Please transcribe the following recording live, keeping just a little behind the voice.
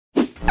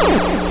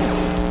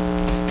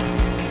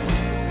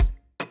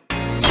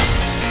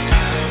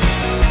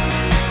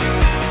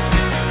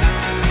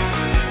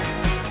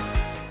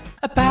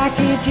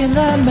package in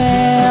the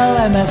mail,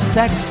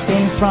 MSX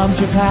games from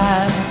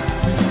Japan.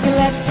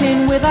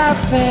 Collecting without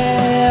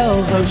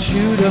fail, those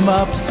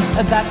shoot-em-ups,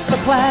 and that's the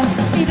plan.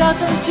 He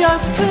doesn't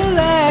just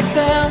collect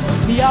them,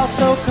 he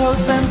also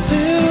codes them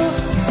too.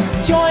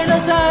 Join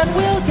us and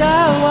we'll go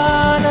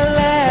on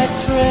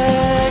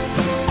electric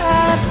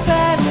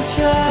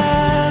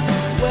adventures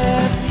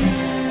with you.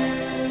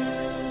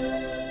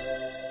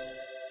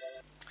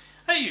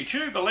 Hey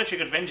YouTube,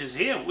 Electric Adventures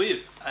here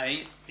with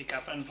a pick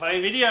up and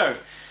play video.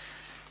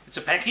 It's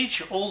a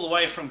package all the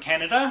way from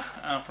Canada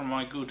from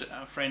my good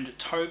friend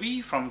Toby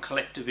from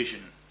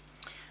Collectorvision.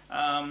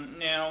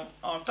 Now,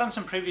 I've done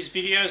some previous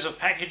videos of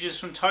packages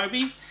from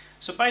Toby.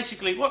 So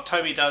basically what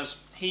Toby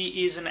does,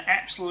 he is an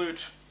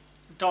absolute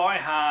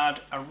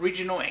die-hard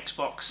original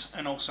Xbox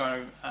and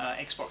also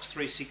Xbox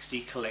 360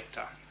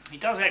 collector. He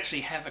does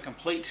actually have a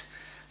complete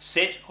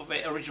set of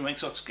original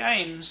Xbox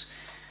games,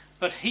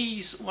 but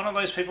he's one of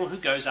those people who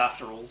goes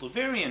after all the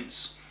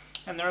variants.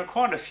 And there are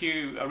quite a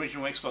few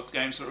original Xbox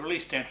games that are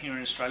released down here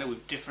in Australia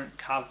with different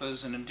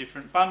covers and in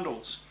different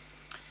bundles.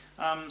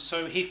 And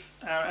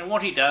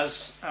what he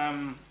does,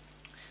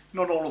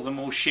 not all of them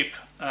will ship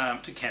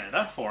to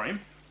Canada for him.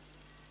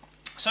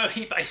 So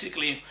he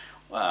basically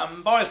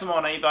buys them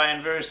on eBay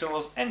and various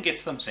sellers and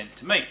gets them sent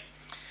to me.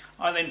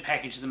 I then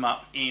package them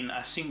up in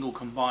a single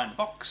combined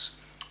box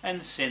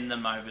and send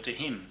them over to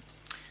him.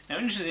 Now,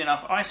 interestingly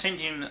enough, I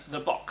sent him the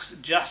box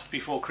just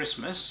before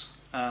Christmas.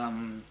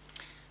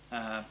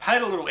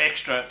 Paid a little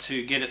extra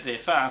to get it there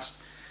fast,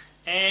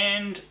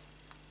 and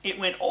it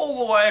went all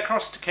the way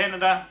across to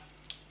Canada,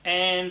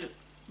 and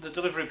the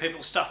delivery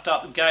people stuffed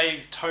up,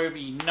 gave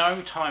Toby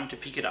no time to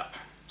pick it up.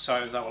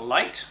 So they were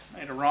late.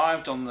 It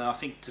arrived on I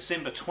think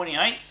December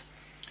 28th,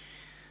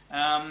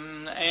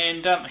 and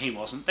he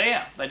wasn't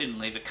there. They didn't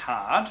leave a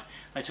card.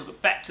 They took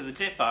it back to the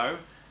depot,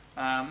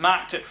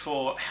 marked it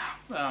for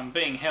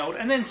being held,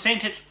 and then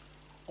sent it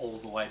all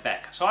the way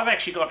back. So I've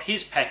actually got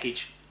his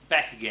package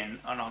back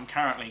again, and I'm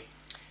currently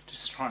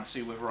just trying to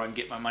see whether I can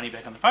get my money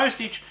back on the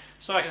postage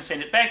so I can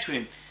send it back to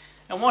him.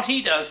 And what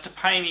he does to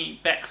pay me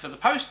back for the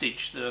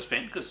postage that I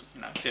spent, because,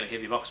 you know, fairly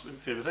heavy box but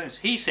fairly things,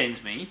 he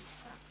sends me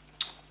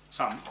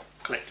some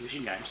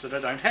Collectorvision games that I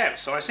don't have.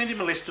 So I sent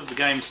him a list of the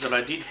games that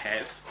I did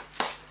have,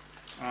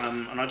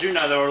 and I do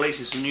know they're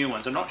releasing some new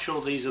ones. I'm not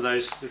sure these are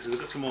those, because they've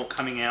got some more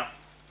coming out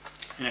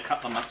in a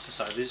couple of months or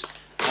so. This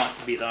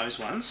might be those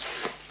ones.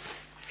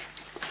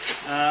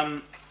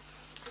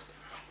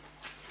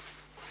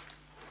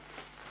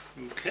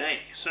 Okay,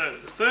 so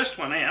the first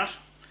one out,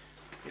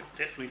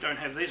 definitely don't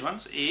have these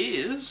ones,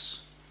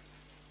 is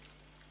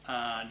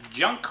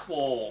Junk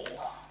Wall,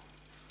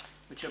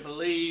 which I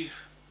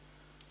believe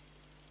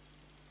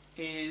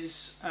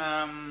is,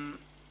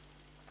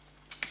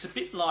 it's a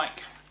bit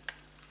like,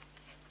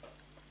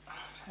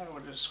 how do I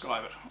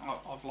describe it?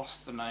 I've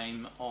lost the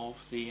name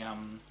of the,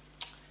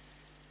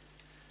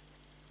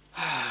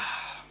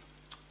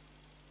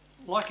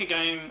 like a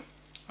game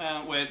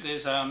where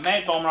there's a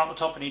mad bomber up the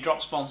top and he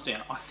drops bombs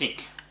down. I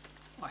think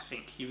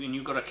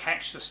you've got to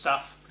catch the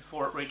stuff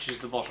before it reaches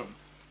the bottom.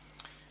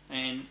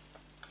 And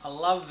I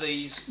love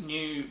these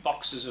new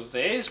boxes of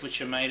theirs, which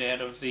are made out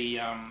of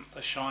the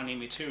shiny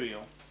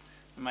material.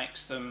 It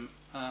makes them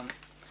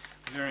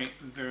very,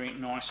 very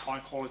nice, high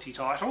quality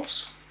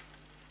titles.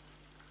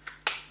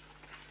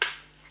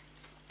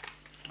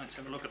 Let's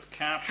have a look at the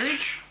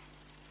cartridge.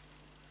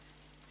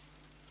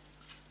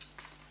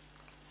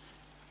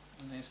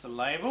 And there's the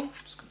label.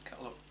 Just got a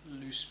couple of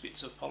loose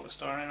bits of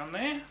polystyrene on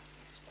there.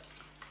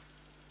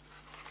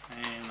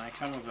 And they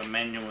come with a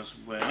manual as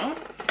well.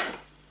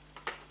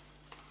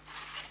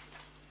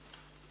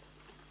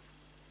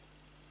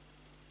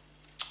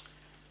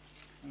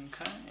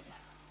 Okay,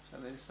 so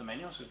there's the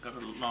manual, so it's got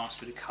a nice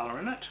bit of colour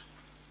in it.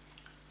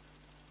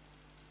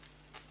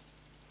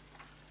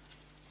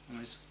 And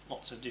there's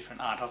lots of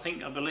different art. I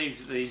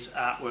believe these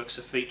artworks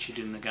are featured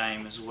in the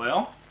game as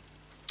well.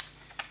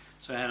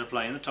 So how to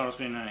play in the title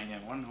screen,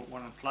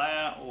 one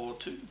player or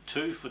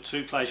two for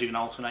two players, you can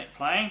alternate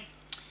playing.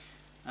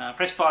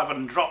 Press fire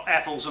button, drop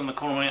apples on the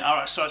corner.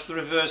 Alright, so it's the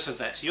reverse of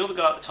that. So you're the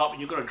guy at the top and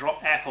you've got to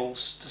drop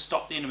apples to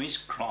stop the enemies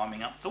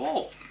climbing up the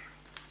wall.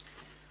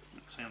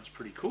 That sounds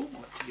pretty cool.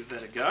 I'll have to give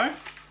that a go. I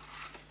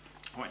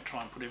won't try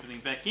and put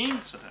everything back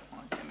in, so I don't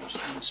want to damage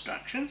the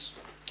instructions.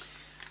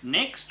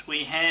 Next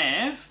we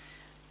have,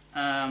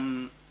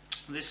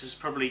 this is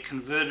probably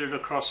converted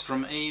across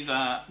from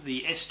either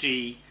the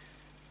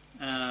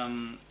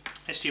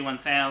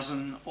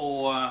SG1000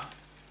 or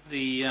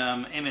the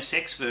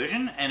MSX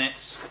version, and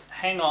it's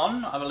Hang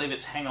On. I believe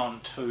it's Hang On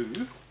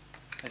 2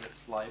 as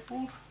it's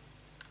labelled.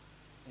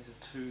 There's a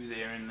 2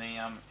 there in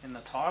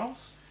the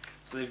titles.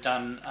 So they've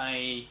done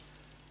a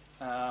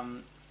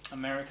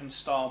American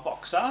style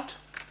box art.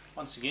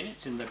 Once again,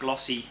 it's in the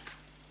glossy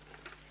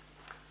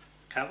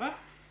cover.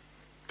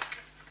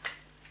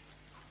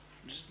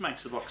 It just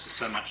makes the boxes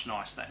so much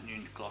nice, that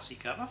new glossy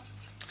cover.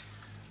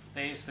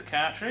 There's the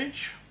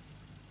cartridge.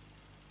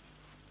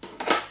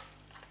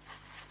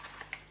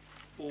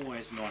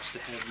 Always nice to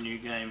have new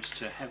games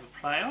to have a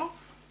play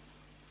of.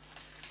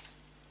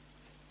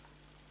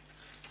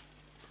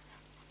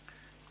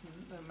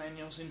 The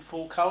manual's in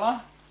full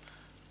colour.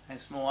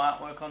 Has more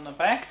artwork on the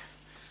back.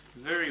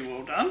 Very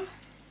well done.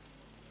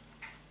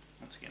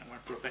 Once again, I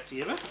won't put it back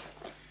together.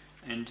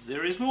 And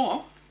there is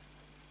more.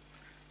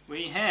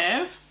 We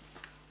have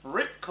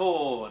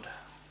Ripcord.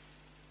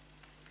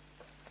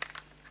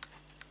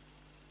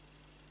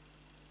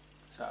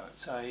 So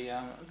it's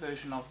a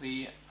version of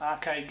the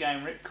arcade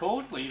game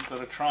Ripcord, where you've got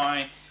to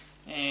try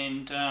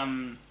and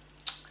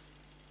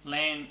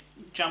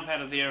jump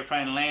out of the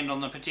aeroplane and land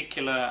on the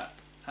particular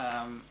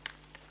things.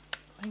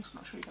 I'm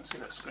not sure you can see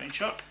that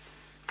screenshot.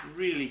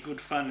 Really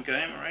good fun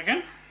game, I reckon.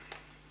 And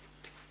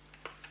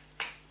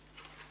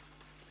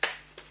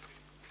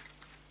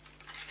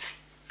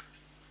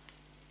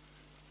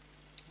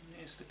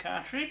there's the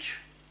cartridge.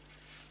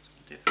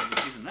 So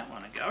definitely giving that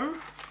one a go.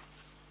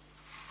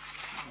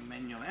 The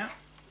manual out.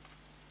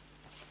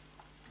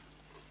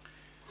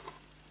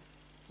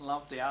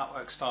 Love the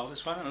artwork style of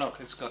this one, and look,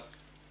 it's got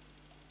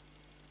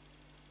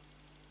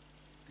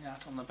the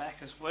art on the back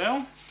as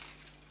well,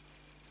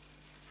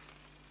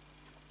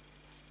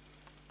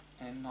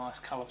 and nice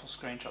colourful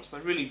screenshots. They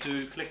really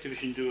do,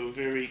 Collectorvision do a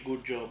very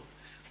good job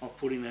of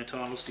putting their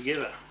titles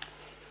together.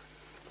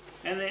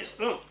 And there's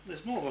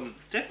more than,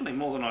 definitely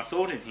more than I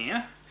thought in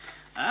here.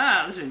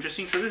 Ah, this is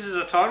interesting. So this is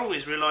a title.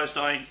 We've realised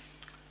I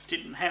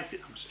didn't have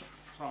I'm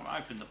trying to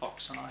open the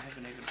box and I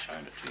haven't even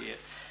shown it to you yet.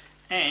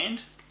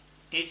 And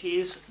it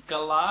is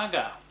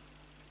Galaga.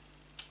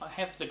 I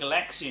have the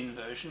Galaxian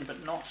version,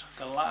 but not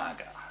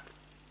Galaga.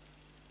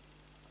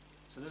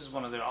 So this is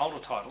one of their older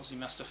titles. He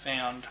must have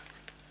found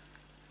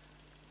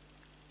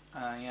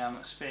a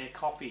spare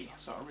copy,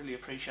 so I really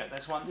appreciate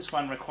this one. This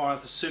one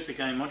requires the Super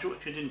Game module,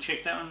 which I didn't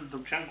check that one. The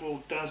Junk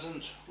World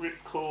doesn't,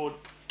 Ripcord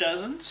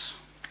doesn't.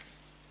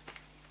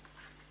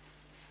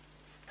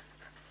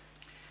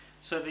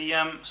 So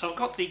I've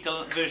got the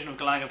version of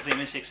Galaga for the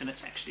MSX, and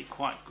it's actually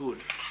quite good.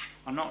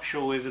 I'm not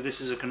sure whether this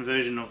is a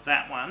conversion of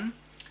that one.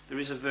 There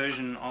is a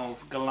version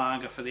of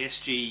Galaga for the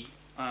SG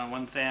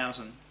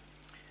 1000.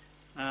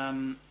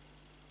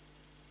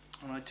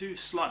 And I do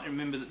slightly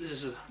remember that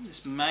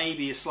this may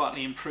be a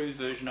slightly improved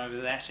version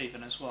over that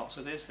even as well.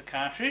 So there's the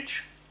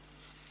cartridge.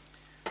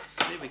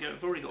 So there we go.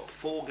 We've already got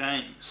 4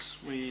 games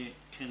we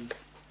can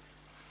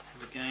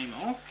have a game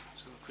of.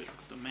 Let's have a quick look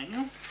at the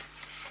manual.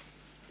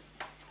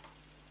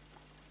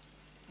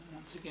 And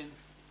once again,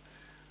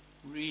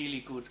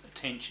 really good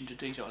attention to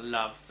detail. I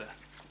love the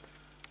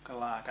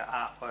Galaga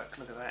artwork.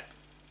 Look at that.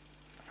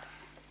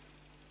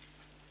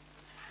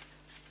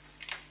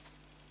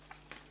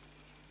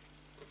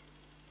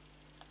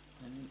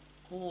 And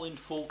all in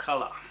full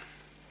colour.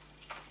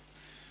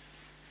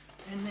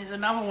 And there's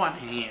another one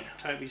here.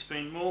 Toby's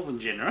been more than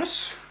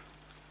generous.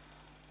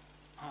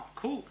 Oh,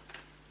 cool.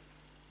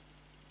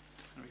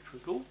 That'll be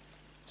pretty cool.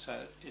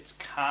 So it's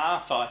Car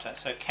Fighter.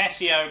 So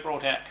Casio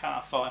brought out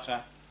Car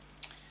Fighter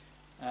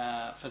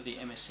for the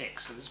MSX.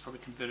 So this is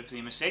probably converted for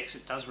the MSX.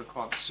 It does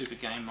require the Super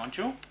Game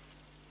module.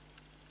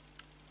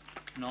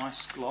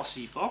 Nice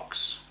glossy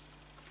box.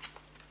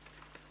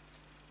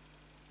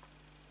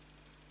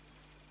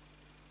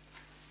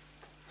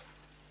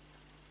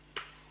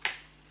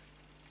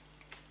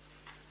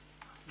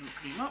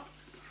 Open him up.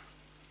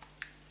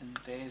 And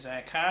there's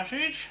our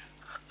cartridge.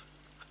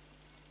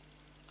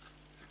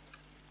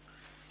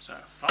 So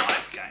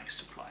 5 games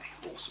to play.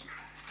 Awesome.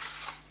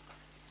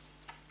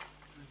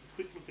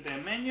 Quick look at our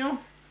manual.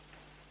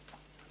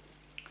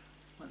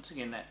 Once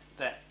again,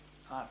 that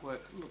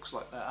artwork looks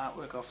like the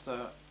artwork off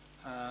the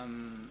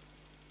I'm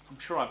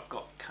sure I've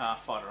got Car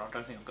Fighter. I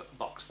don't think I've got the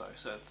box though,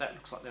 so that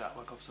looks like the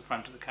artwork off the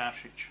front of the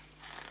cartridge.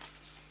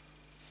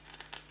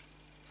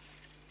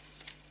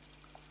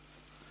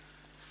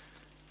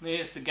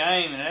 There's the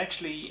game, and it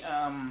actually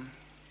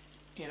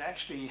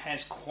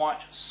has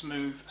quite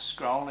smooth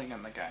scrolling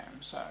in the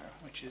game, so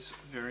which is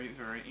very,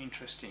 very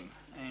interesting,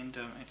 and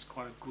it's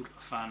quite a good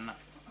fun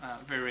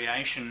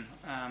variation.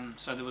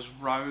 So there was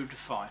Road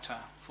Fighter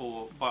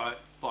by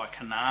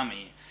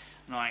Konami,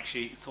 and I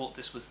actually thought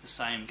this was the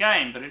same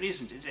game, but it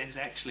isn't. It is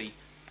actually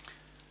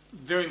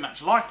very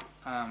much like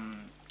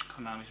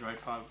Konami's Road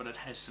Fighter, but it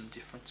has some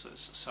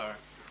differences. So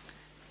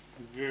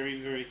very,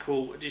 very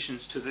cool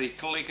additions to the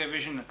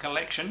Colecovision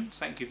collection.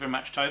 Thank you very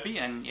much, Toby,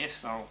 and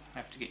yes, I'll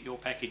have to get your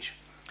package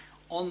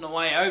on the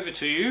way over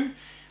to you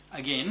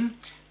again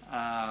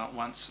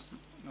once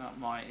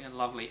my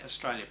lovely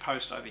Australia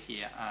Post over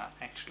here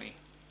actually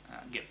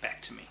get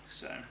back to me.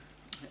 So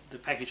the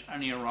package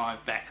only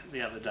arrived back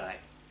the other day.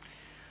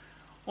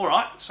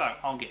 Alright, so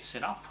I'll get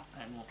set up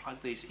and we'll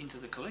plug these into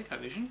the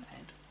Colecovision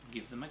and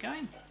give them a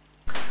game.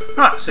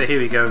 Right, so here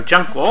we go,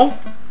 Junk Wall.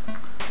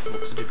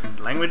 Lots of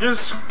different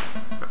languages,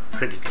 but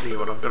pretty clear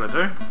what I've got to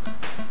do.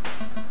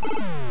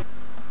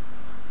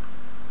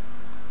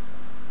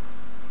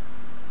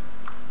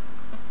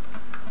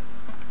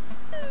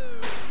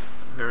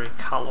 Very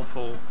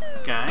colourful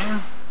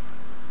game.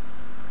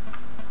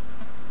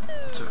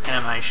 Lots of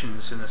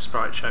animations in the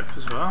sprite shape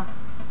as well.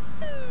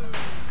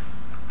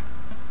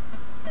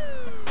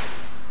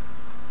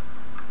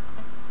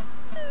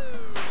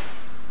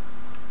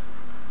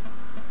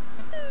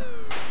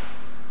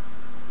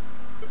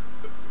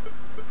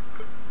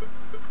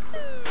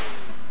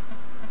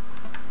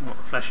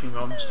 flashing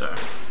bombs do.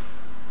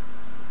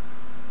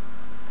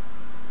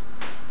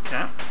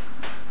 Okay.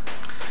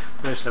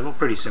 First level,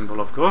 pretty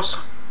simple of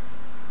course.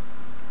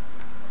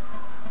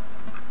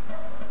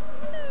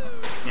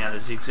 Now the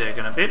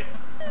zigzagging a bit.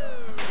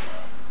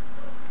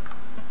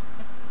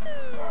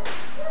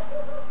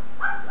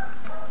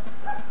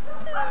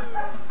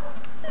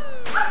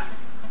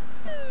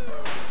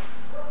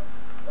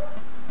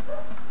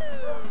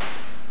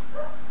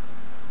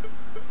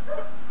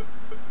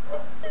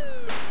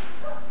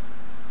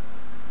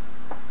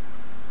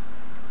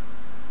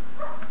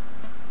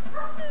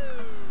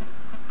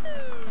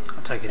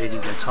 Take it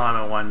hitting the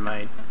timer one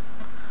made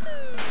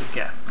the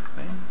gap.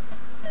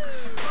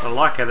 I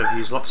like how they've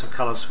used lots of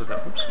colours for the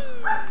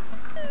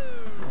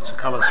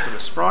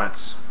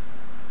sprites,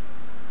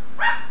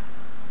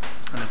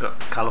 and they've got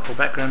colourful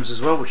backgrounds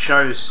as well, which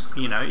shows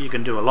you know you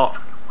can do a lot.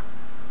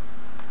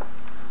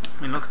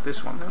 I mean, look at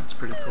this one; that's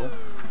pretty cool.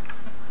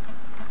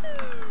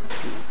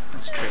 Ooh,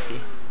 that's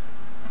tricky.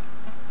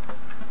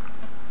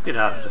 Bit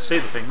harder to see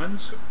the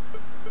penguins.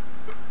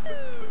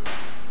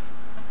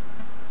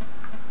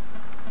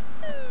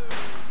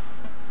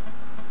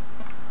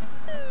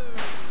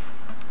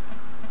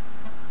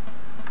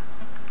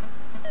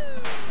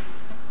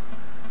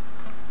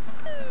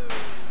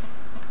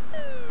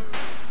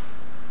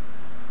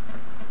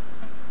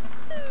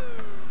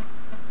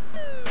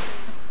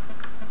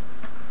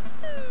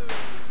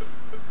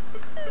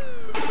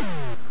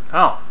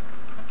 Oh,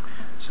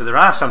 so there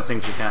are some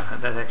things you can't.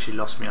 That actually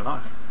lost me a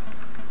life.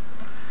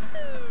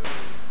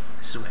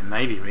 This is where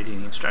maybe reading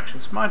the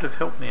instructions might have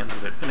helped me a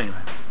little bit, but anyway.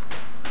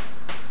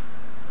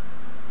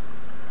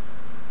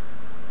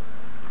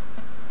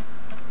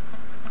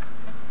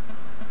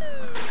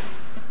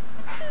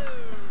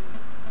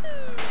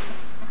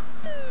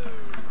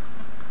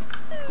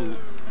 Ooh.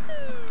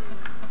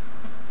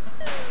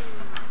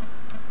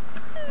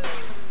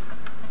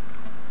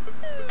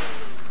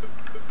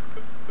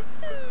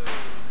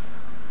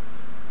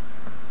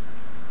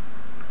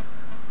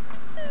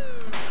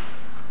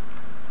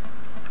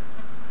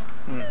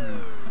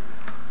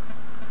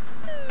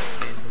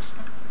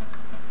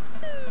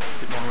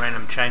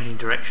 Changing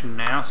direction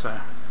now, so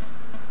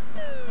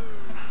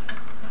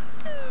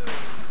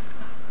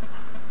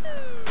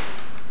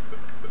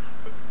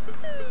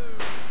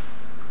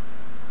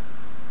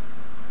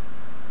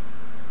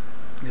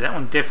yeah, that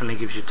one definitely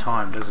gives you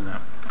time, doesn't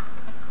it?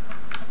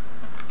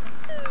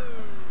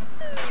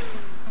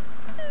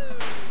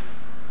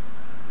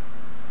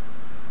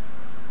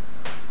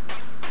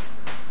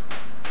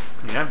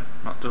 Yeah,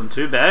 not doing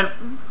too bad.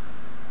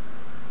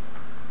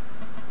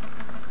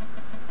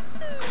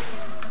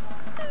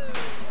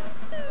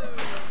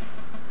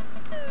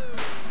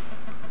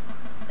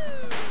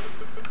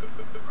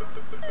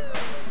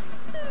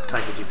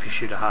 Take it if you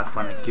shoot a hard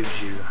one, it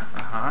gives you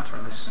a heart.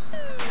 And this,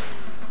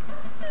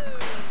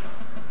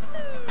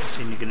 I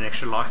seem to get an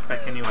extra life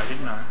back anyway,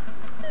 didn't I?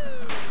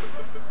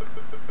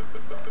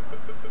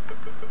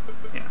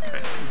 Yeah, okay,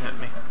 it didn't hurt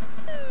me.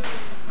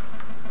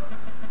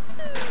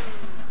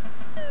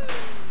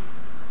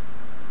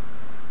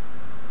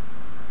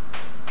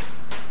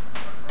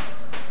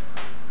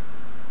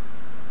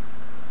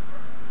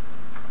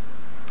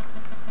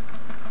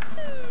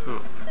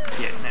 Ooh,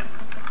 yeah, now.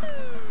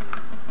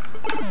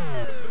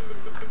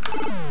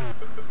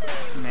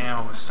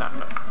 Now we're starting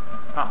to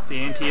up the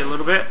ante a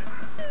little bit.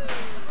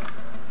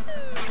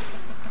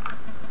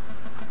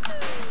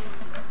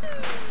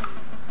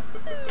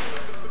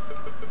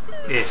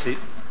 Yeah, see,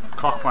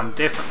 clock one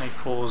definitely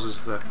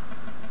pauses the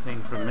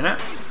thing for a minute.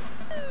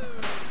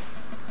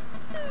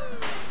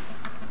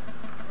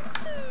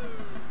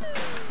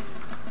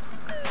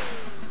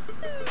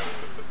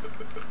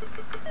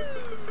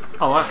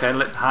 Oh, okay,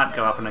 let the heart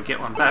go up and I get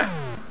one back.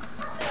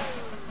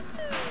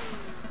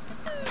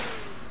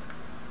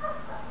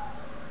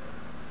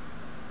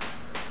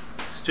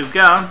 Still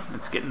going,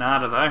 it's getting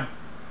harder though.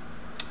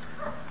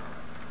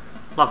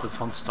 Love the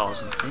font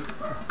styles and everything.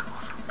 Oh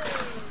god.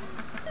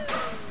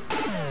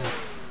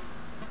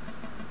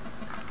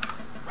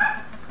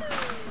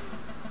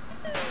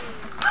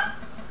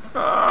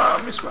 Ah,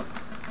 I missed one.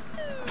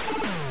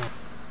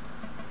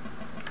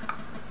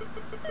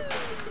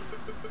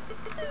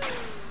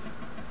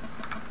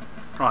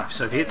 Right,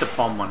 so if you hit the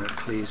bomb one, it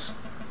clears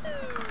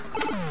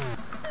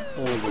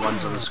all the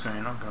ones on the screen.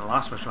 I'm not going to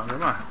last much longer,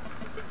 am I?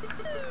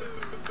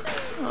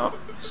 Oh,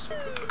 missed.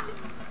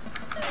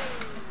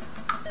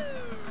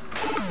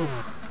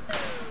 Oof.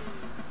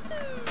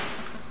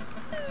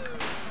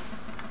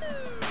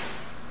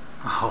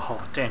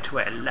 Oh, down to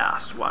our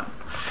last one.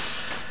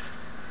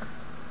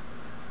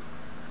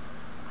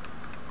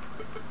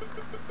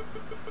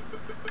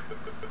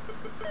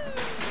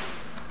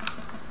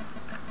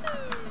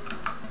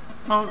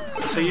 Oh,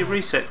 so you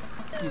reset.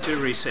 You do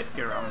reset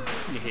your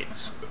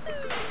hits.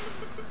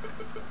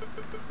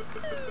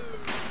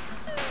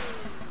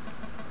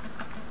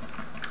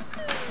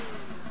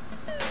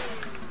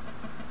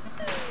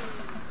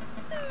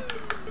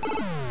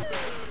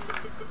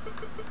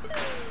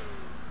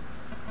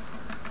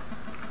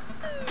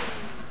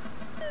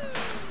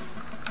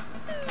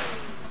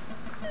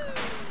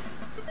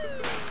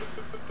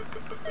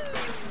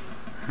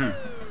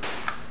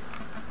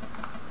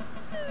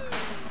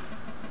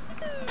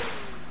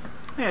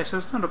 Yeah, so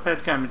it's not a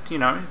bad game. It, you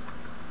know,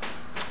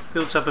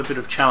 builds up a bit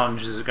of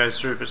challenge as it goes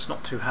through, but it's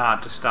not too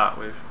hard to start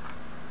with.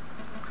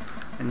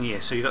 And yeah,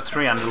 so you've got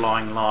 3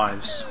 underlying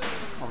lives.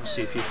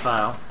 Obviously, if you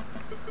fail.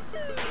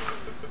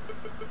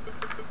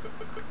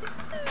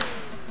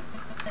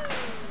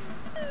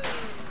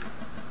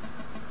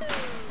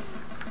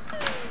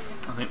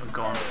 I think we've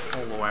gone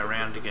all the way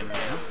around again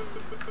now.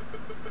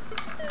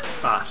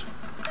 But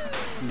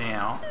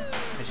now,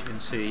 as you can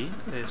see,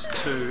 there's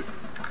 2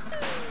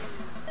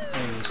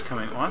 enemies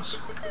coming at once.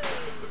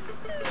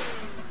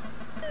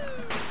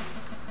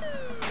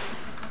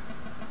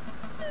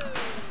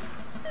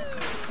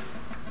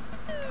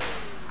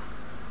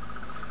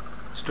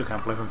 Still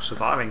can't believe I'm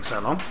surviving so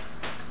long.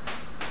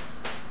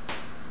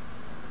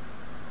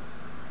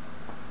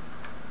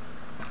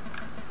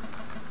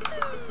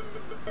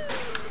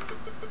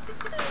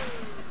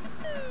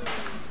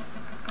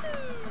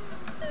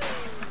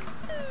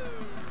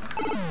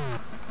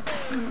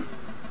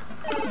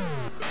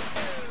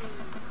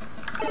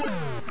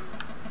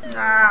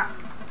 Ah.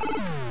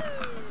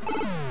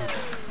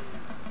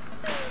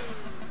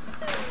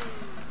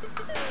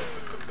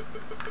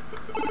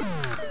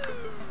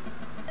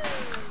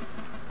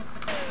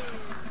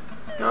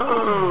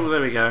 Oh,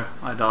 there we go.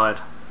 I died.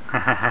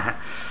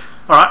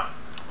 Alright,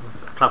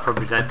 I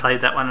probably played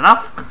that one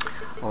enough.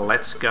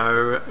 Let's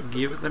go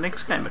give the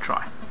next game a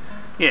try.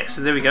 Yeah,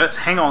 so there we go. It's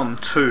Hang On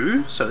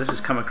 2. So this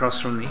has come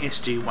across from the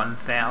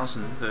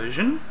SG-1000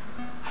 version.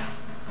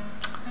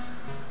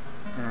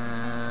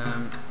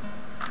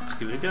 Let's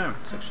give it a go.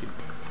 It's actually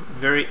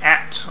very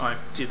apt. I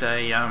did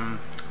a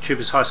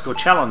Tubers High Score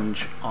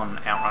Challenge on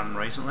Outrun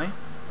recently.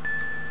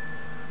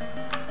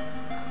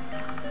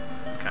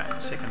 Okay,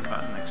 second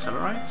button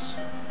accelerates.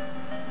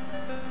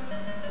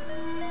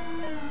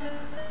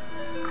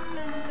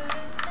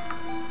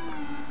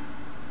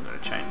 We've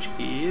got to change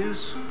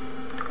gears.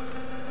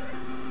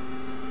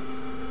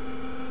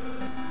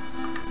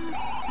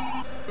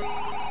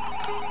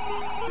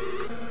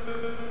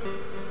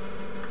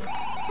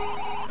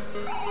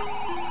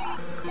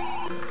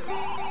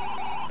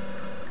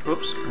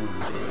 Whoops.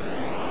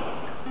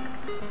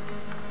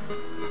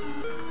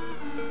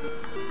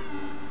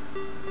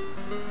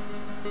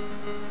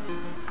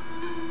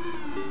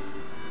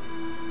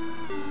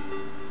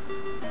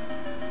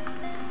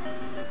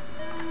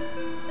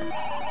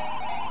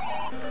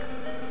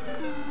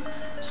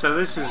 So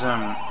this is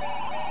not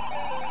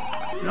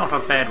a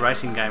bad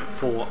racing game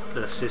for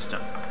the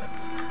system,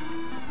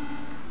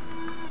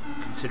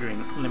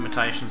 considering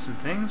limitations and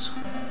things.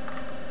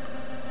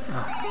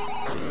 Oh.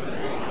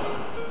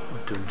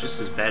 I'm doing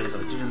just as bad as I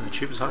did in the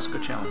Tubers High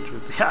Score Challenge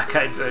with the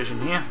arcade version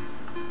here.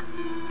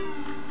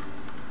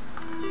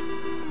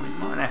 We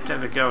might have to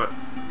have a go at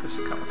this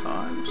a couple of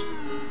times.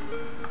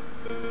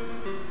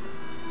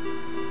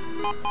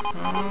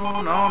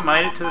 Oh no, I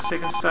made it to the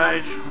second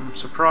stage. I'm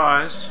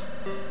surprised.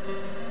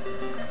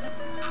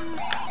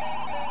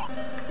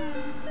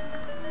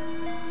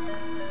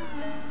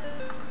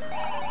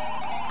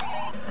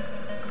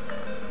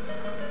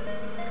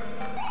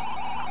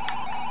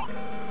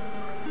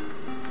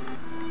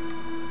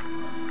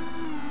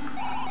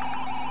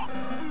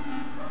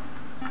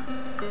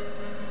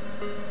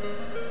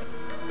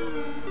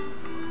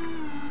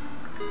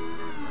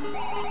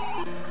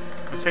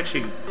 It's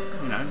actually,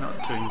 you know,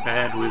 not doing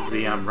bad with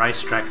the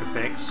racetrack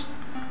effects.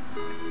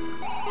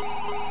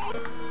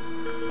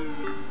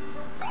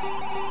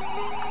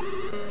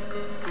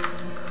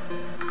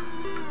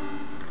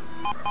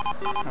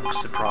 I'm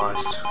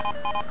surprised.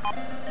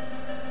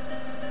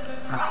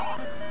 Oh.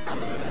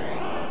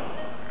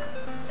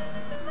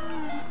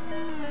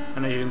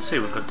 And as you can see,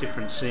 we've got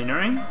different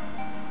scenery,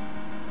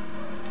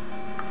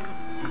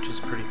 which is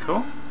pretty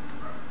cool.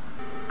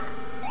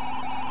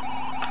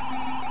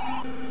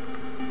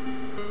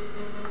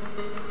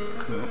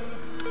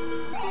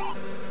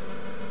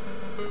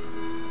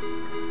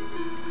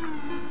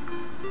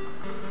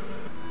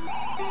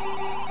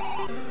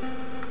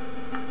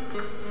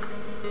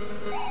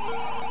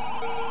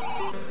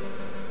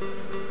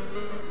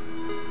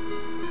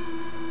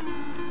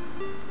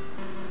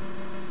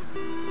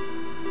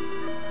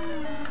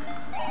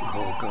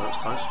 Oh god, that's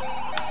close.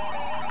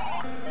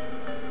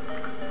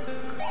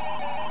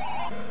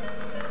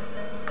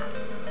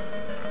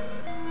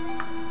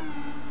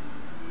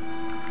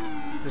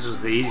 This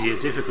was the easier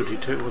difficulty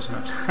too,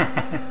 wasn't it?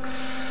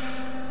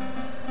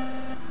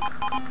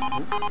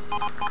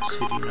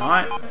 City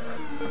Night.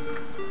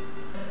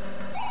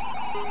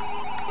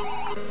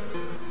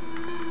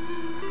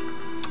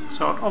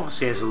 So it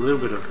obviously has a little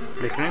bit of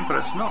flickering, but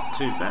it's not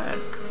too bad.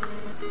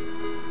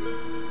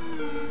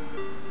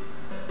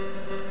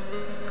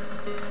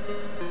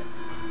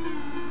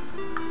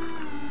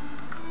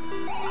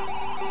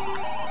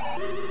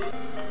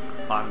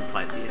 I haven't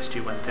played the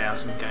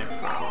SG-1000 game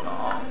for a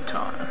long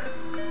time.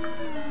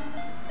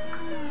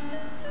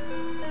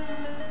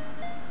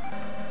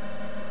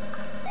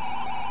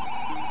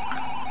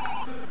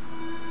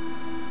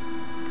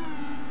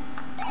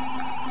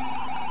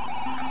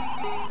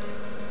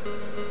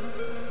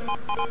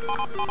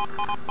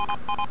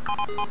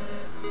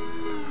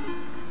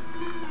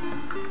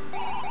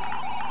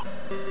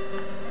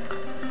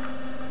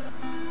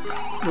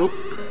 Oop.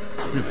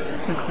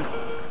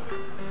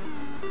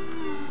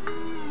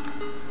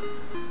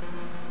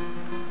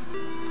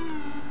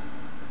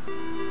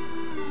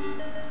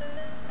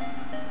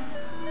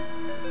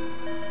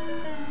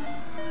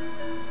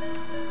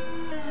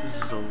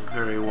 This is all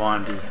very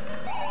windy.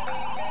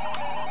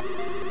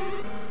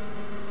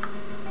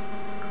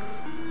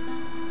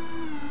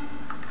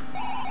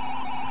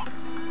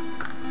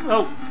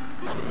 Oh!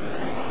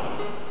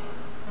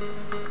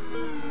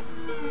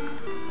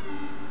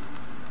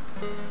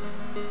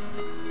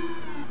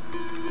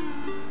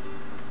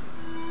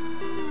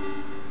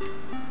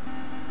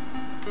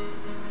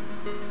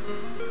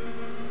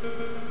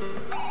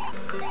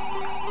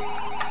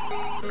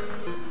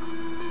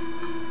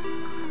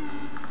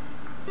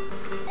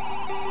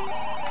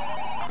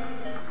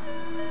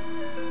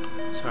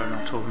 Sorry, I'm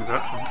not talking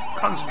about it. I'm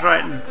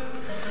concentrating.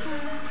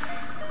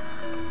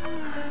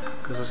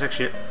 Because it's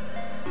actually...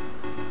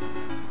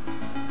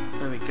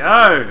 There we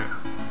go!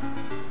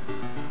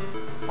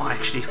 I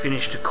actually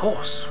finished a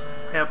course.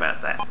 How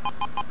about that?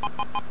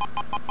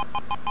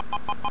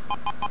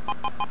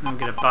 I'll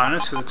get a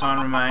bonus for the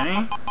time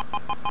remaining.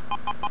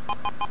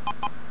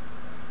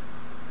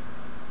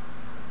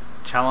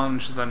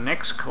 Challenge the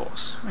next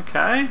course.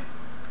 Okay.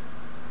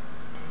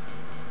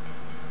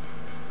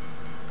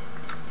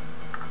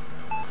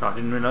 So I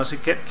didn't realise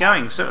it kept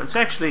going. So it's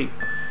actually...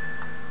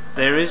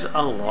 There is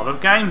a lot of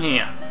game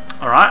here.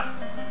 Alright.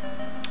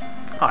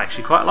 I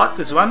actually quite like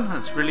this one.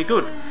 It's really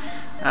good.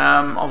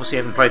 Obviously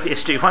I haven't played the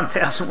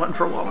SG-1000 one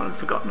for a while and I'd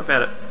forgotten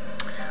about it.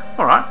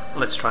 Alright,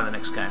 let's try the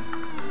next game.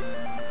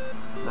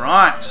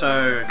 Right,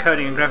 so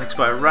coding and graphics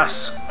by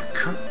Russ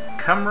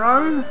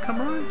Cumro,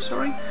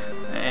 sorry,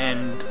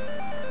 and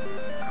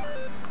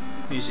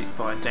music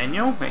by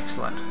Daniel.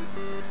 Excellent.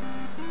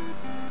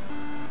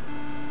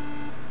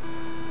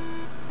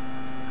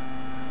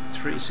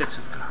 Three sets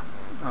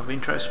of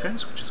intro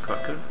screens, which is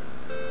quite good.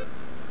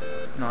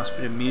 Nice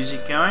bit of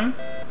music going.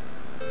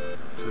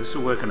 So this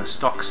will work on a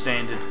stock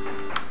standard.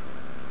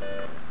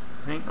 I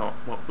think. Oh,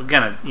 well, we're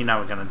gonna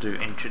do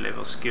entry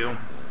level skill.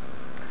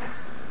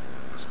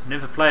 I've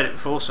never played it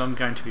before, so I'm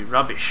going to be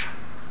rubbish.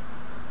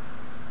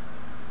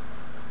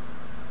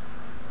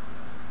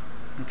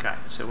 Okay,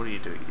 so what do you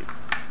do?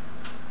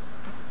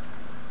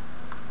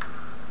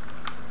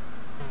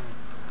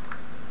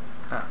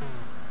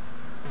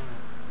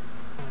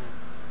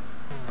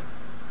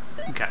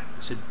 Okay,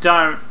 so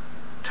don't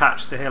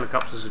touch the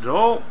helicopters at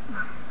all.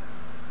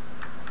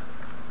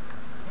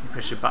 You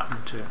press your button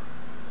to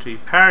your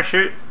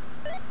parachute.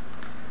 And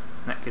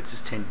that gets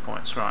us 10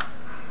 points, right?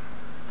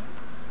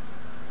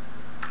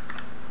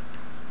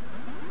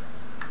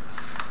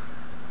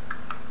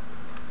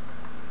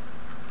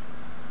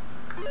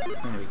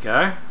 There we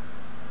go.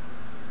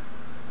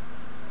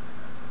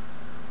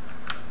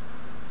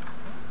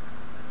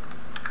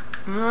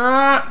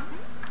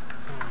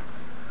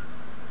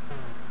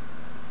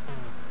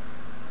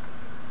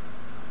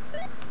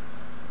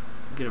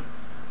 Get a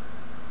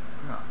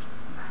right.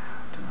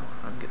 Don't know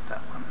if I can get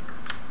that one.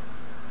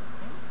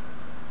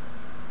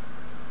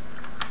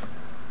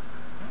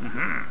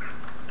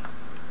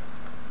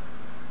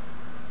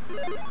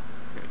 There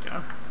we go.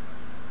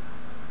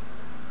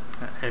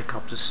 That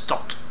helicopter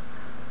stopped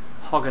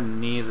hogging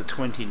near the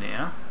 20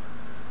 now.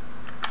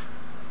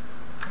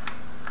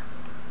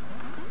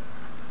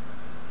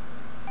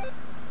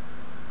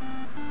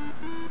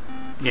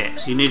 Yeah,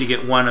 so you need to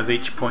get one of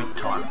each point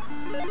type.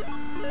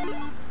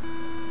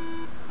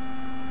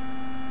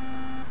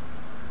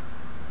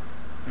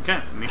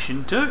 Okay,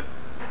 mission 2.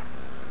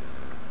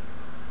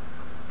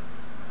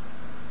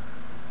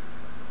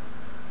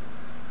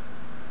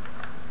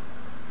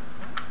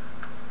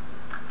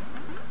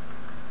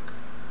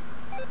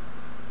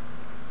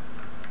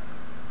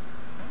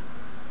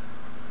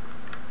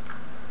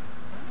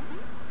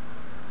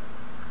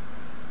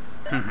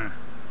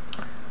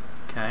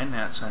 Okay,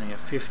 now it's only a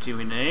 50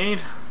 we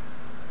need.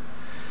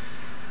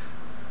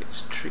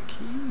 It's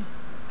tricky.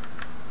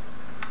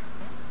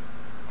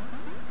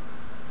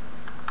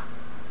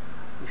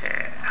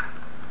 Yeah.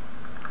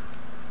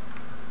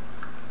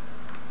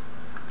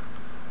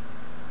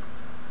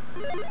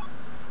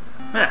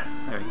 Yeah,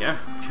 there we go.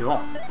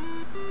 Cool.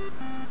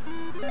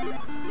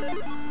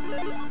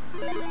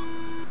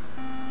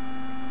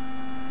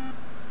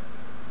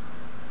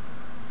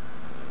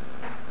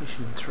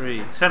 Mission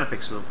 3. Sound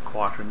effects are a little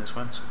quieter in this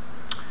one, so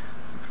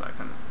hopefully I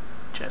can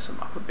jazz them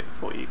up a bit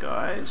for you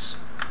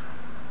guys.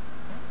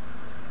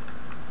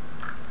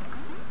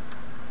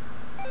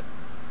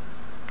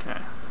 Okay.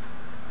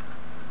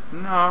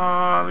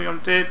 No, we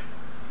got dead.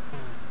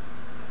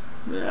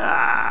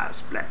 Ah,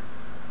 splat.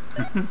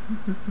 Hopefully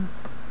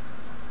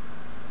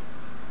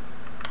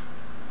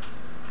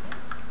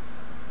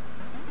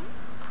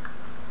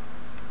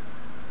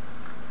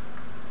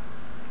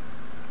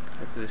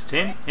there's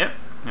 10. Yep.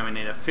 Now we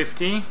need a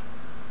 50.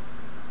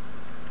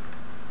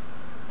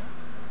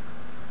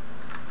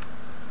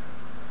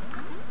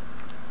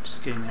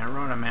 Just getting the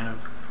right amount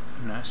of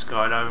you know,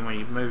 skydiving when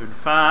you're moving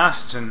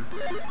fast and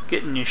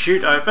getting your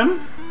chute open.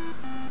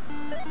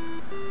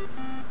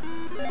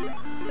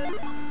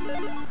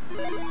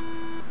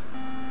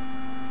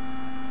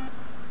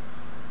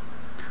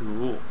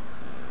 Cool.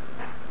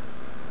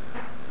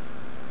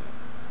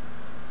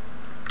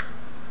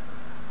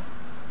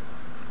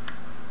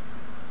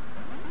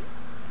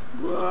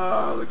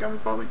 Whoa, they're coming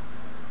for me.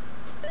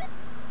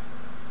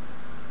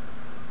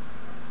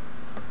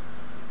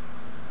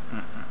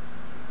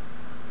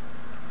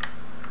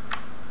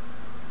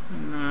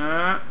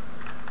 No.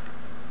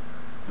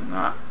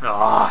 No.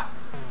 Ah.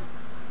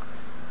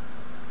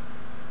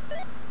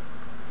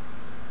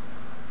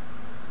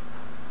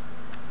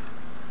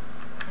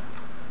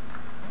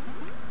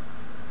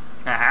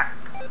 Aha.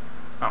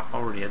 Oh,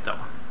 already had that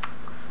one.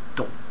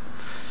 Dump.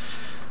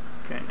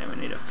 Okay, now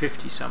we need a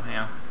 50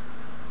 somehow.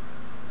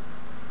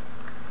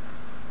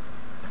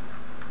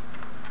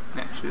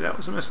 Actually, that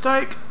was a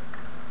mistake.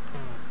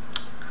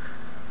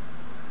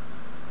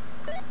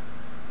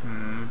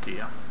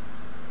 Dear.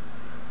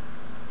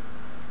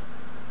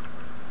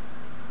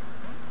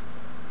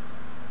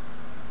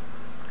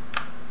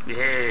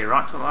 Yeah,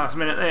 right to the last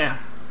minute there.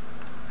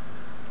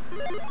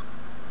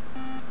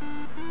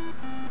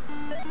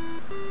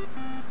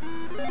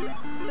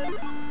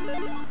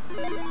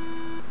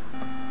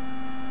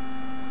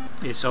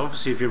 Yeah, so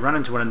obviously if you run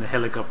into one of the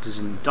helicopters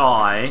and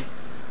die,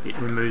 it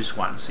removes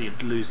one, so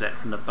you'd lose that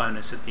from the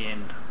bonus at the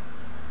end.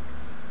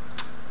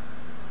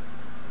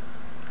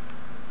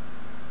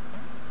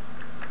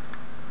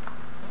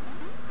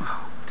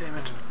 Oh, damn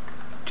it.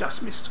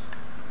 Just missed.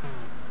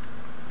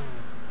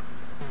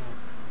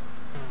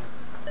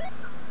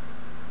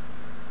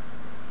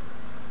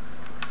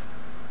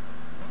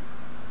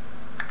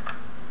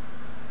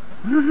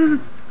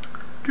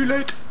 Too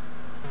late.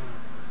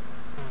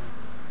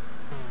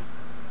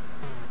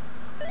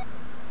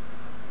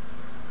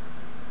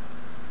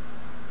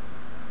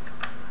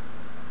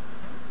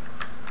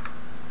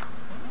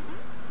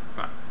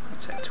 Right,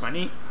 let's hit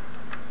 20.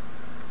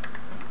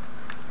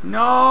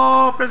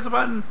 No, press the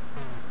button.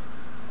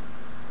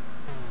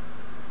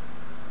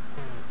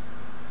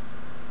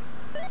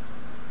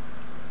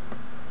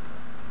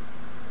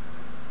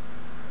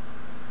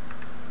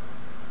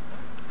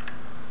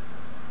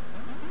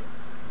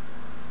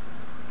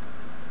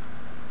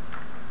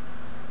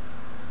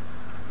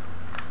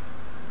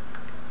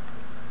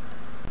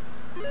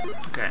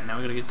 Okay, now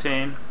we're gonna get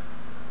 10.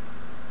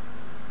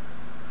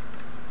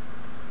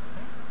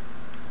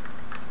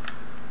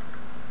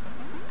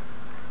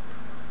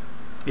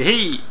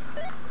 Yee!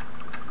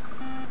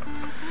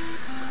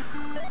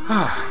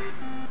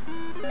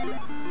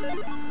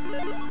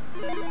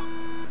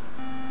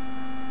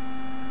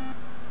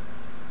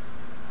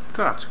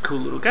 That's a cool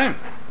little game.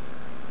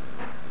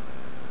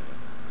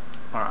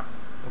 Alright,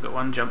 we've got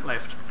one jump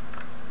left.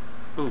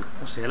 Ooh,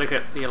 what's the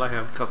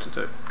helicopter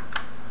do?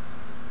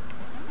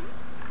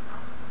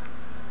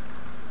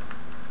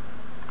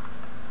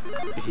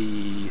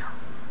 He.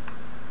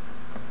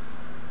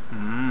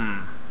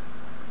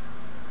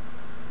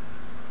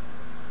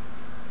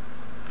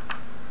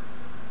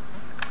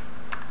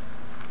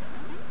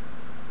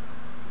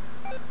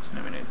 So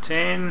now we need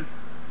 10.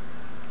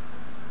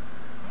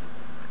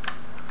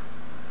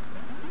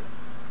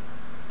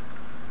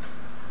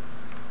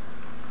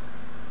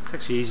 It's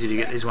actually easier to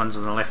get these ones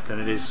on the left than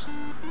it is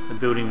the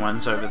building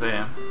ones over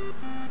there.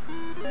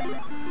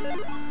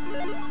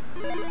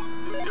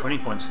 20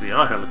 points for the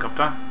yellow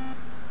helicopter.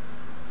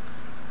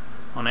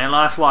 On our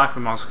last life,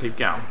 we might as well keep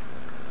going.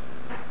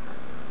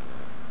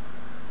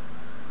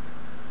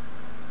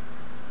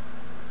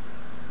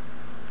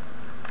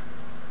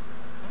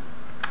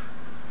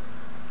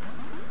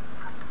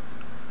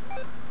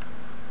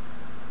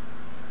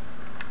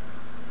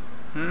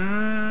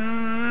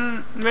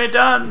 We're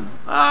done.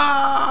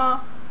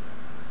 Ah.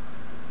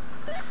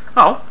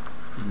 Oh,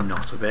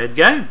 not a bad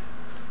game.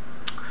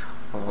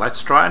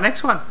 Let's try our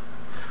next one.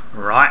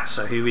 Right,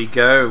 so here we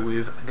go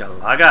with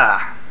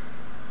Galaga.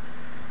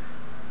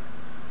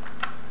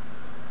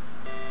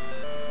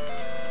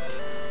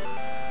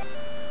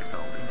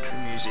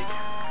 Music.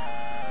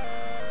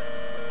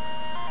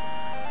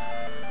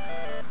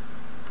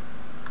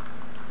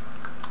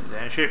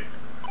 There's our ship.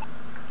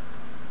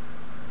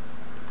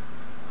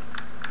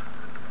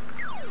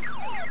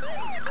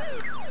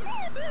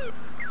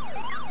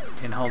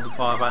 You can hold the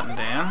fire button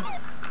down,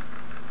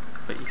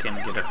 but you can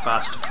get a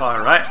faster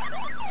fire rate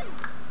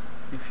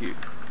if you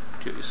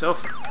do it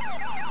yourself.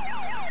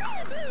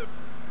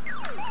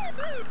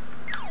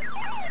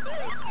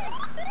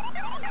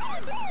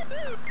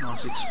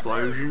 Nice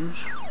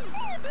explosions.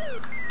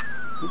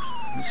 Oops,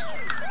 missed.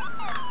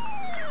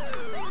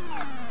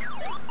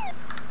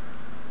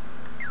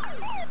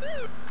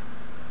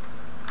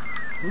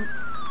 Ooh.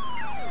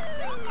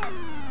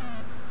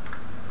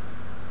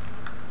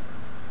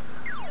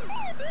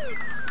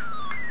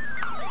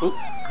 Oh,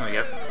 there we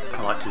go.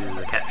 I like to do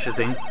the capture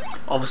thing.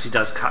 Obviously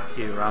does cut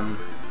your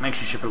makes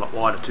your ship a lot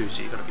wider too,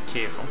 so you've got to be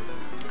careful.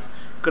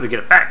 Got to get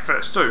it back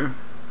first too.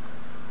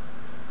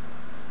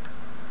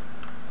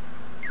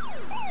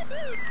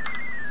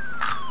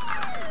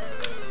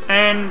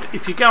 And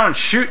if you go and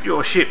shoot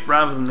your ship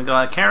rather than the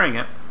guy carrying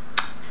it,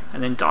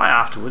 and then die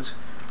afterwards,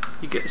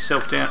 you get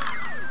yourself down.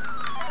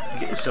 You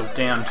get yourself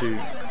down to.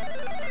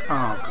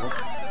 Oh god.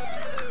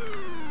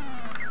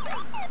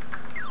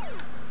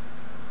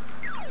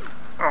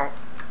 Oh.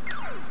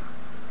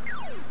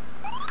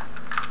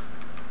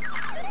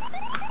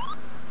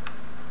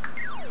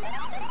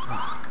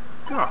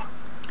 Oh.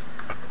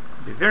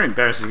 It'd be very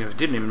embarrassing if it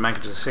didn't even make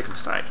it to the second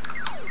stage.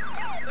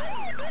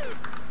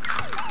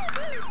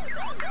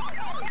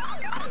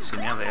 See,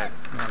 now they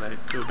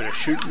do a bit of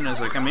shooting as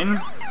they come in.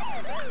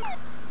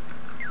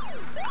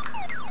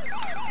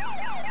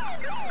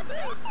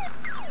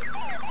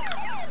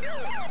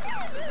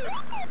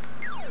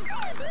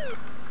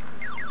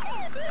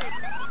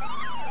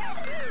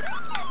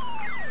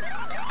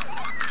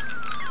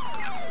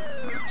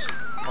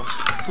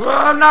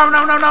 Whoa, no,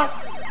 no, no, no!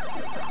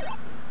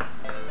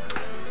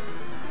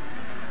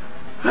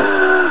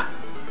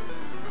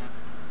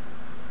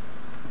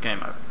 Game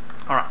over.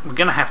 Alright, we're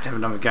going to have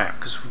another go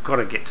because we've got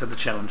to get to the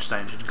challenge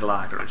stage at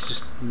Galaga. It's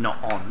just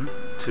not on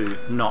to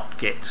not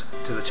get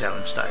to the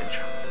challenge stage.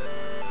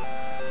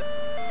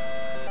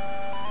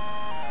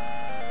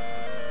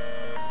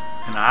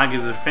 Can I argue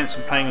the defence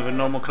of playing with a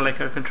normal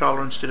Coleco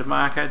controller instead of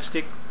my arcade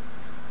stick?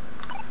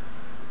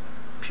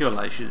 Pure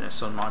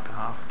laziness on my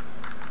behalf.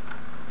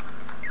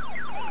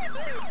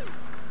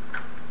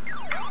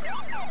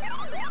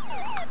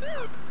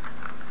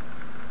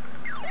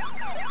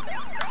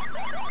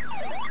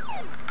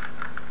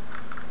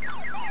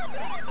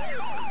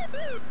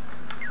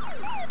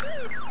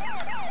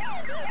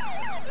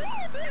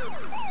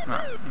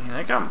 Right, here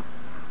they come.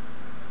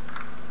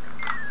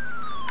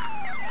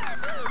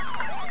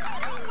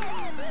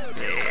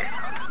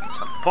 Yeah,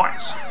 some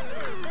points.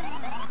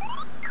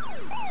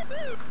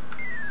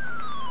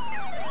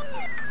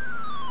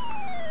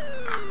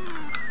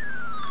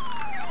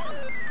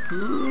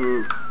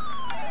 Ooh.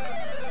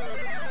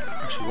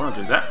 Actually, want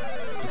to do that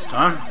this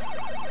time.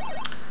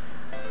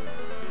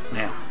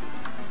 Now,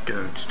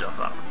 don't stuff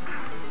up.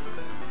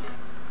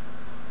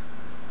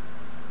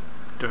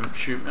 Don't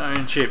shoot my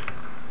own ship.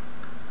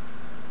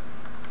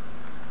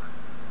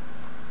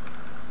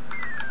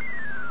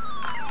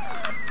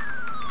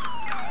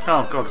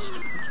 Oh god, that's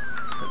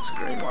a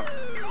green one.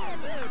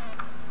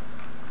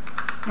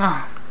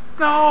 Oh,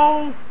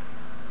 no!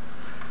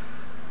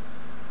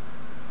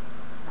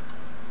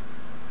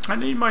 I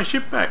need my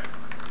ship back.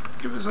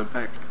 Give us it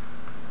back.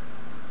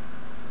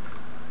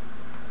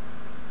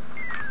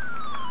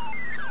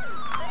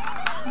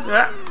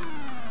 Yeah.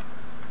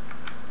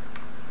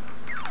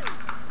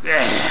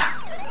 Yeah.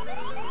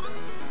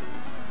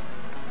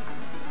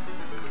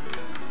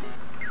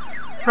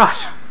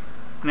 Right.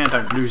 Now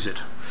don't lose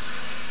it.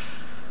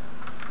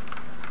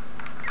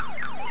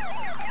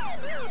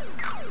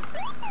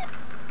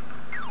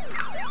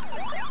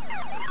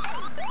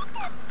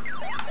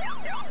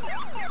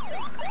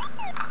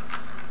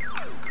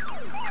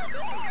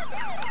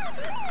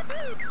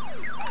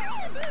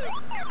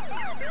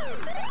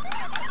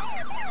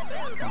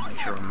 I'll make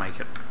sure I make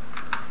it.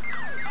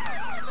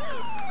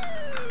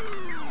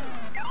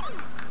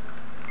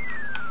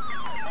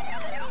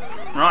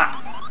 Right,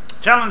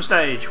 challenge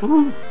stage.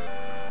 Woohoo!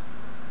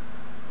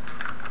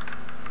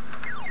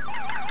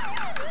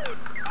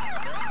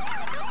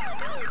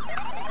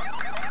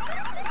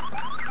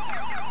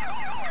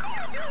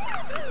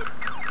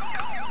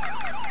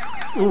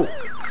 Ooh,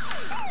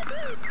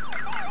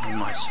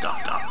 almost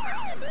stuffed up.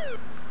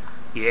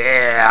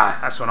 Yeah,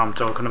 that's what I'm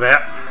talking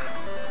about.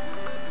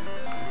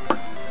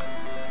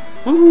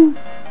 Woohoo!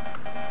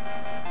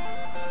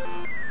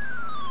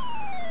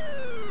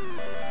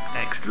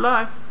 Extra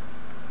life.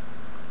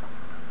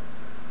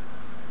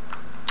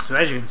 So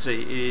as you can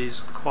see, it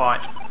is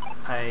quite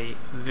a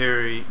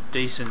very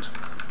decent,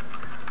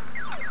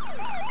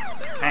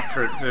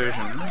 accurate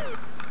version,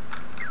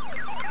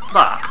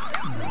 but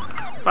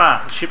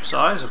ship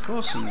size, of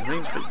course, and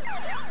things, but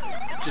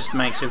it just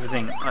makes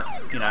everything,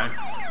 you know,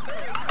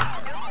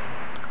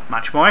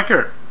 much more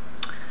accurate.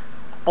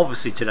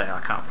 Obviously today I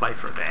can't play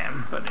for a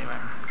damn, but anyway.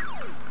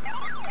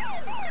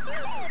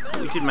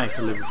 But we did make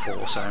the level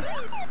 4, so.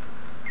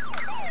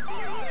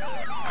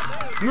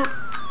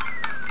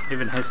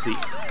 Even has the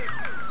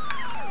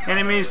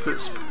enemies that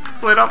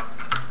split up.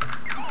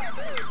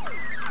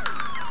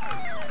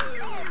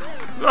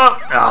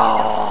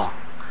 Oh.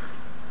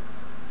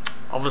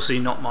 Obviously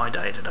not my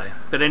day today.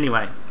 But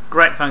anyway,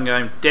 great fun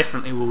game.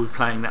 Definitely will be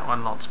playing that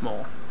one lots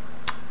more.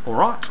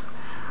 Alright,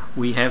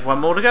 we have one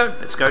more to go.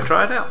 Let's go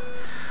try it out.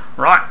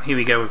 Right, here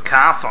we go with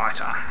Car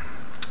Fighter.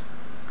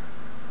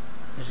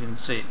 As you can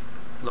see, it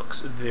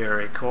looks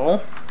very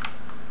cool.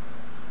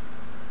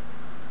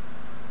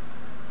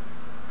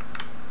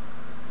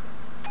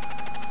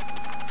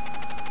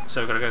 So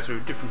we've got to go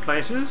through different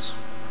places.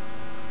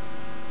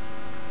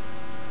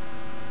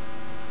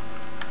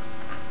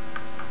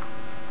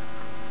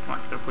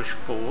 Right, got to push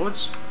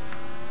forwards,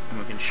 and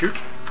we can shoot.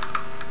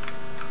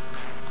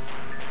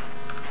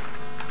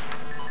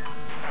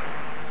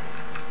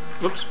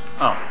 Whoops.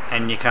 Oh,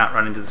 and you can't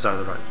run into the side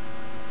of the road.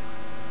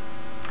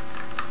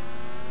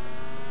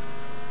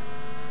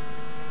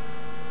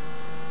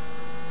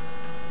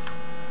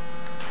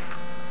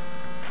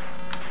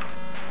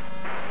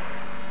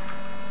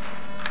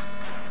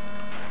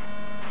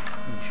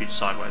 shoot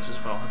sideways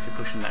as well if you're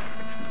pushing that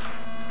direction.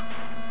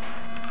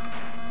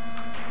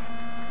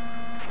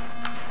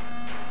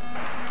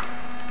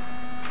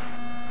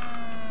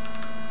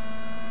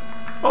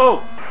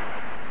 Oh!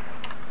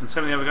 And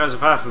some of the other guys are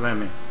faster than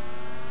me.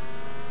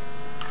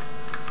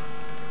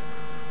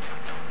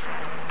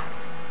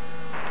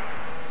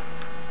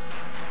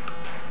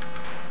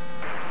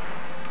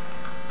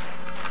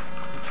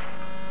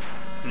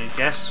 Any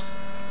guess?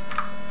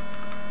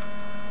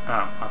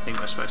 Oh, I think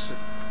we're supposed to.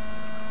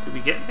 Did we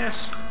get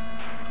guess?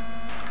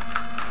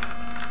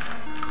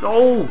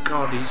 Oh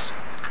god, he's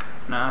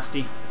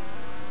nasty.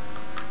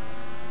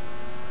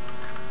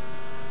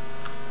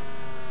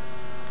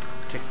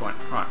 Checkpoint.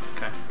 Right,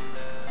 okay.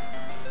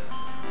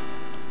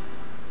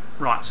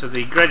 Right, so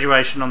the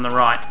graduation on the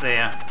right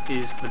there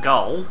is the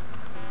goal.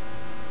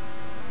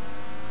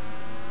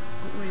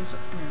 Where's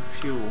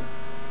fuel?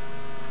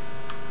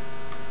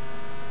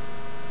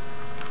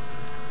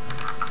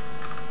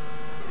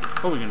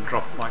 Oh, we can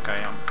drop like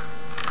a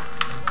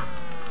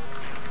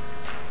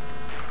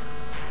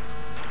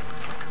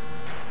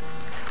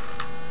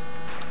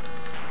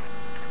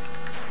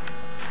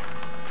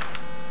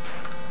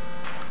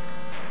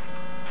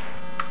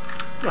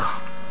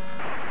Oh.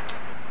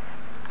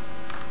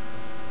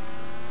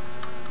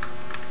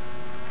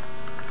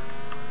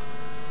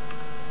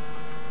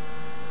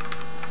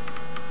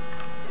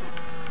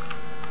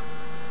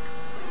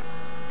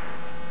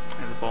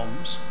 And the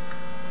bombs.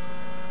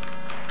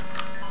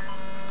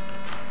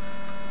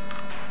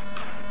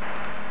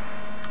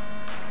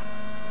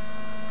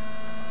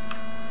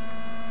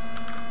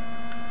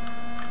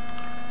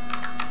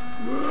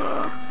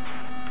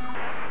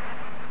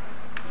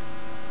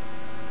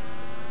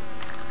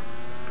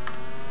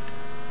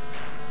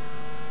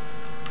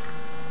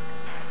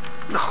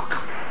 Oh,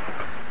 God.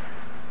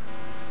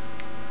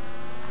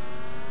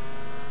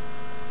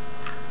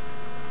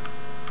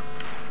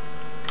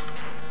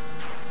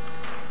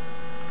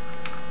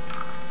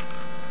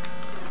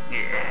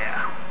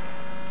 Yeah.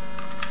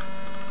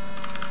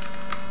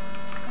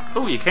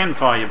 Oh, you can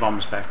fire your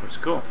bombs backwards.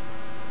 Cool.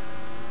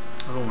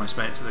 I've almost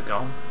made it to the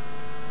goal.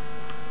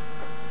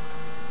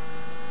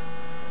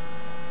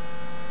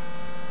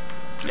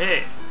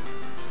 Yeah.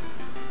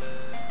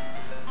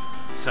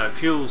 So it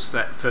fuels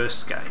that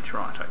first gauge,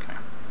 right, okay.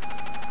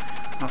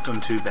 Not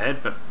done too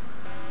bad, but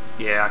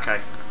yeah,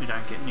 okay, we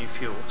don't get new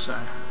fuel, so.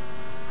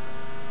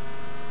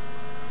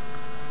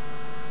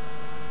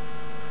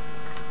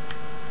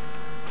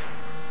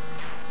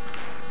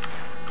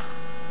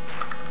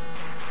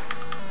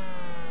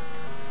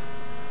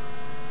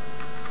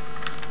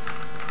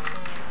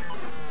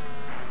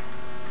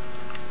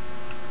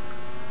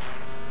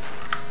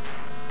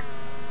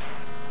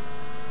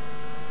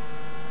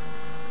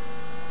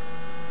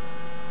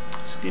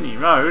 Skinny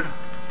road.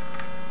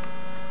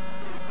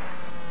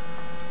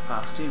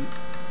 Past him.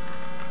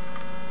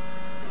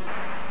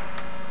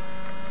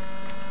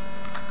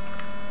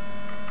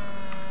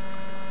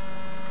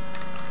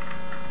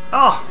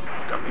 Oh!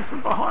 Got me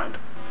from behind.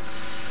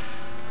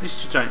 At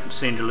least you don't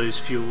seem to lose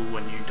fuel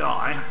when you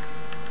die.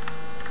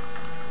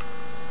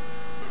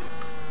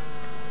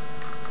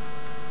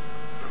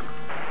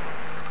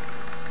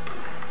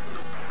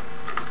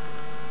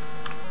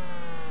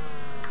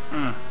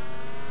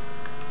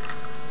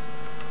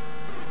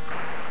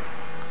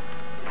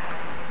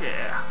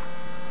 Yeah.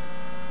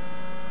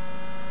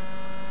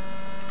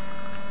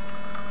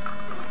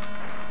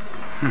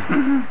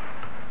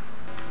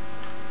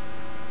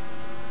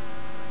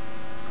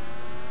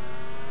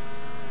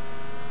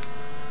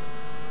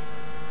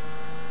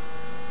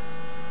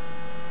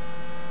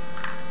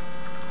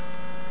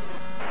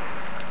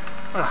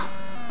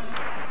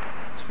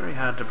 It's very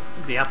hard to.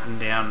 The up and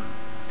down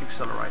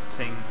accelerate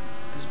thing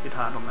is a bit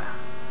hard on the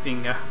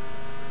finger.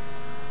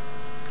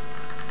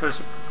 But it's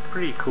a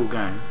pretty cool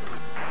game.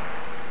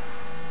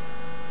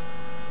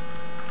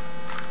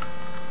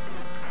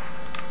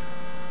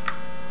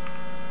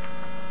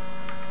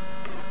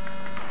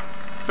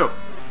 Oh,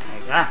 there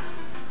you go.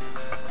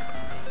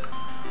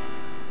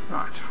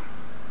 Right.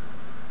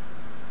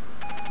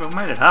 We've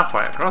made it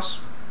halfway across.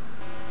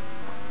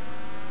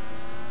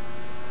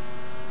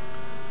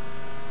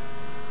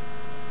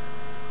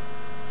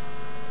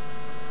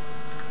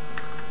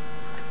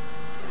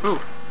 Ooh,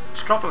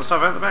 it's dropping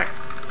stuff out the back.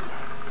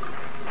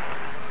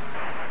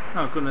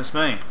 Oh, goodness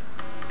me.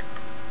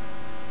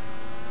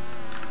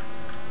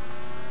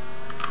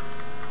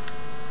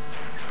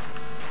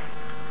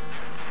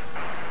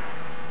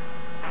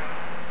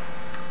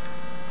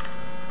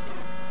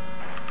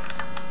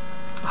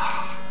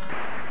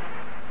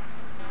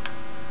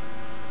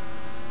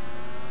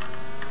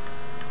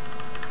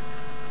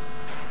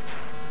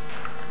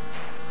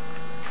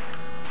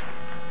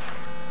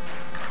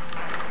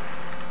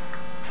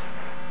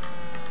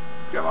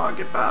 Come on,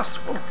 get past.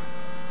 Oh.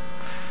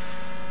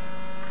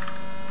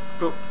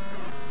 Oh.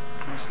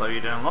 I'll slow you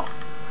down a lot.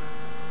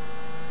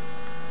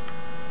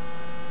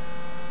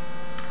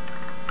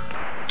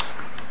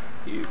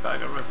 You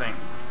bugger of a thing.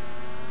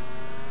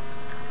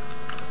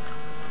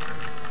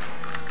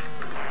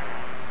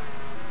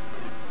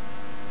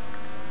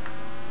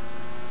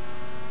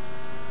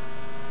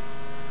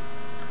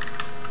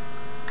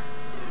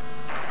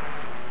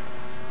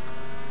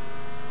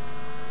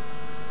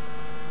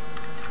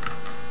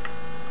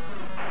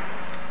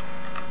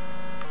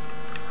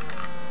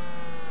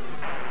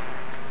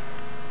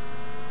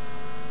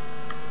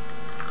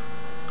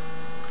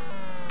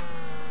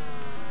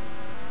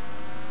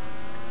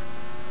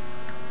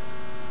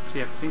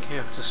 I think you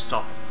have to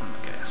stop on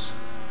the gas.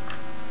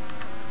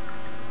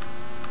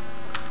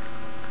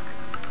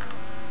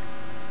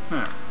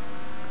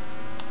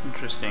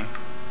 Interesting.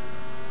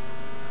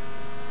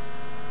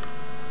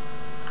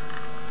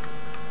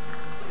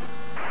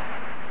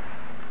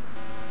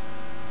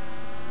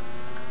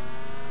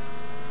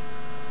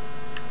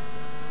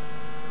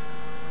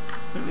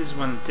 I think this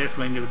one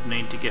definitely would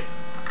need to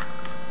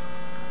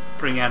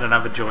bring out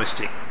another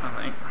joystick, I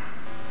think.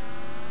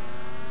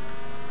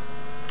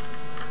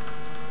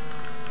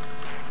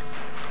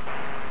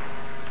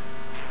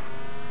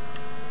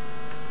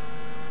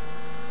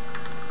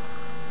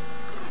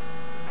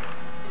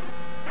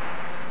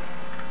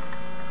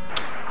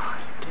 Oh,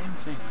 you damn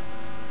thing.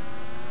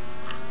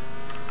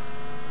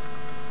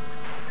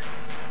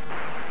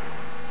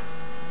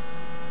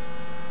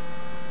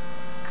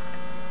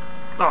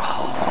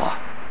 Oh.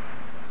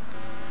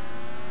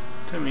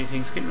 Too many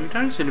things. We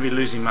don't seem to be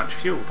losing much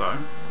fuel though.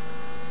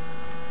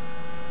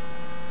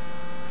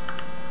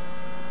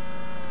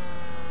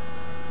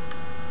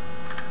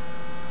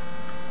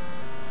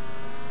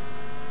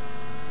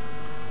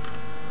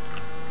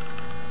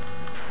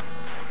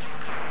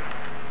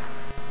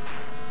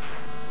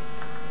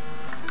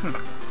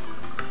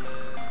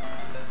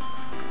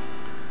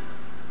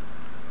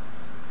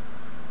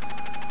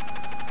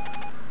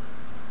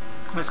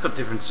 It's got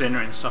different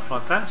scenery and stuff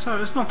like that, so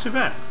it's not too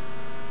bad.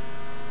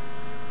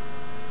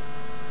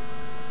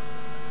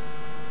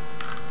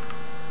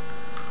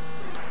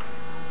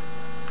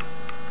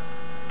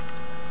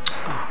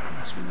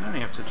 We only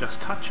have to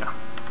just touch her.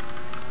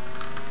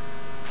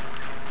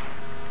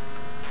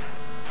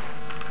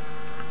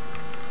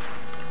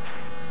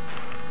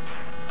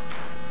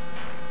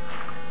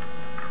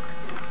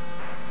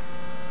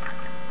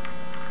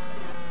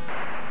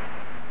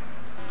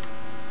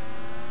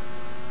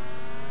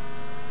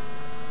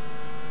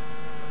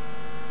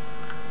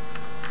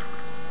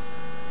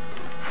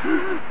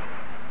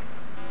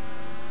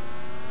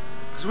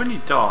 Because when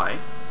you die,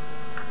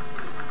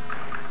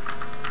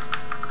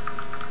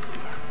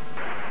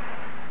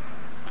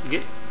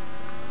 you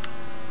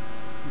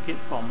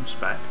get bombs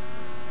back.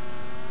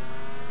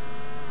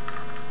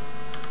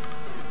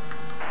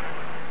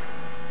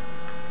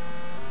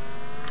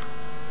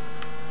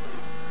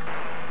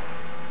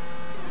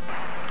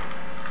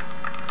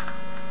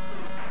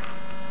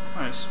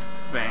 Those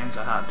vans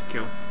are hard to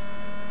kill.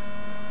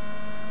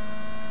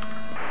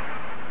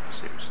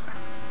 Seriously.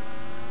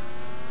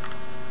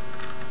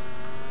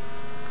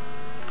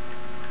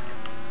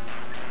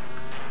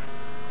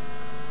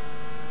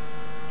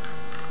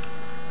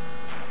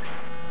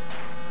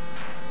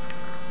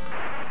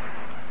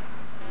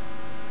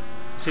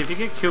 See, if you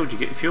get killed, you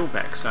get your fuel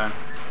back, so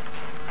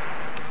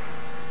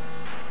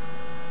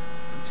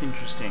it's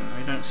interesting.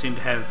 We don't seem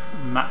to have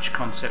much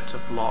concept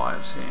of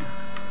lives here.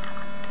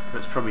 But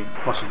it's probably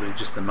possibly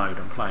just the mode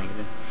I'm playing it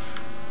in.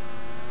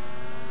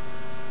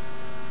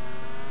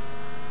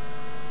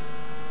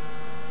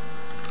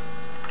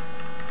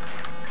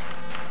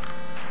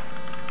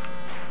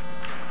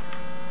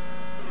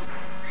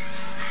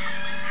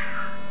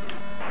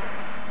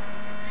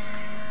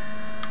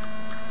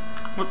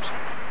 Whoops.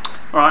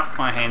 Alright,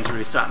 my hands are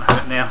really starting to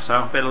hurt now,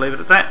 so I better leave it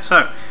at that.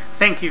 So,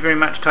 thank you very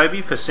much,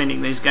 Toby, for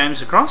sending these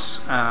games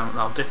across.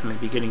 I'll definitely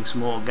be getting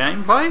some more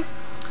gameplay.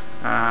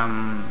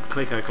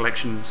 Coleco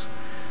collection's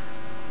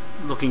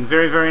looking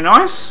very, very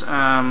nice.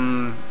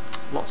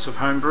 Lots of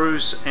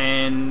homebrews,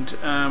 and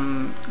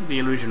the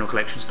Illusional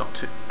collection's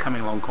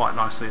coming along quite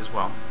nicely as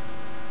well.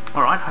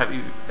 Alright, hope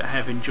you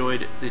have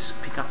enjoyed this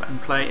pick up and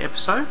play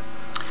episode.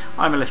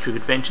 I'm Electric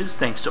Adventures.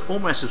 Thanks to all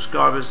my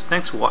subscribers.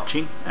 Thanks for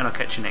watching, and I'll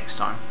catch you next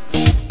time.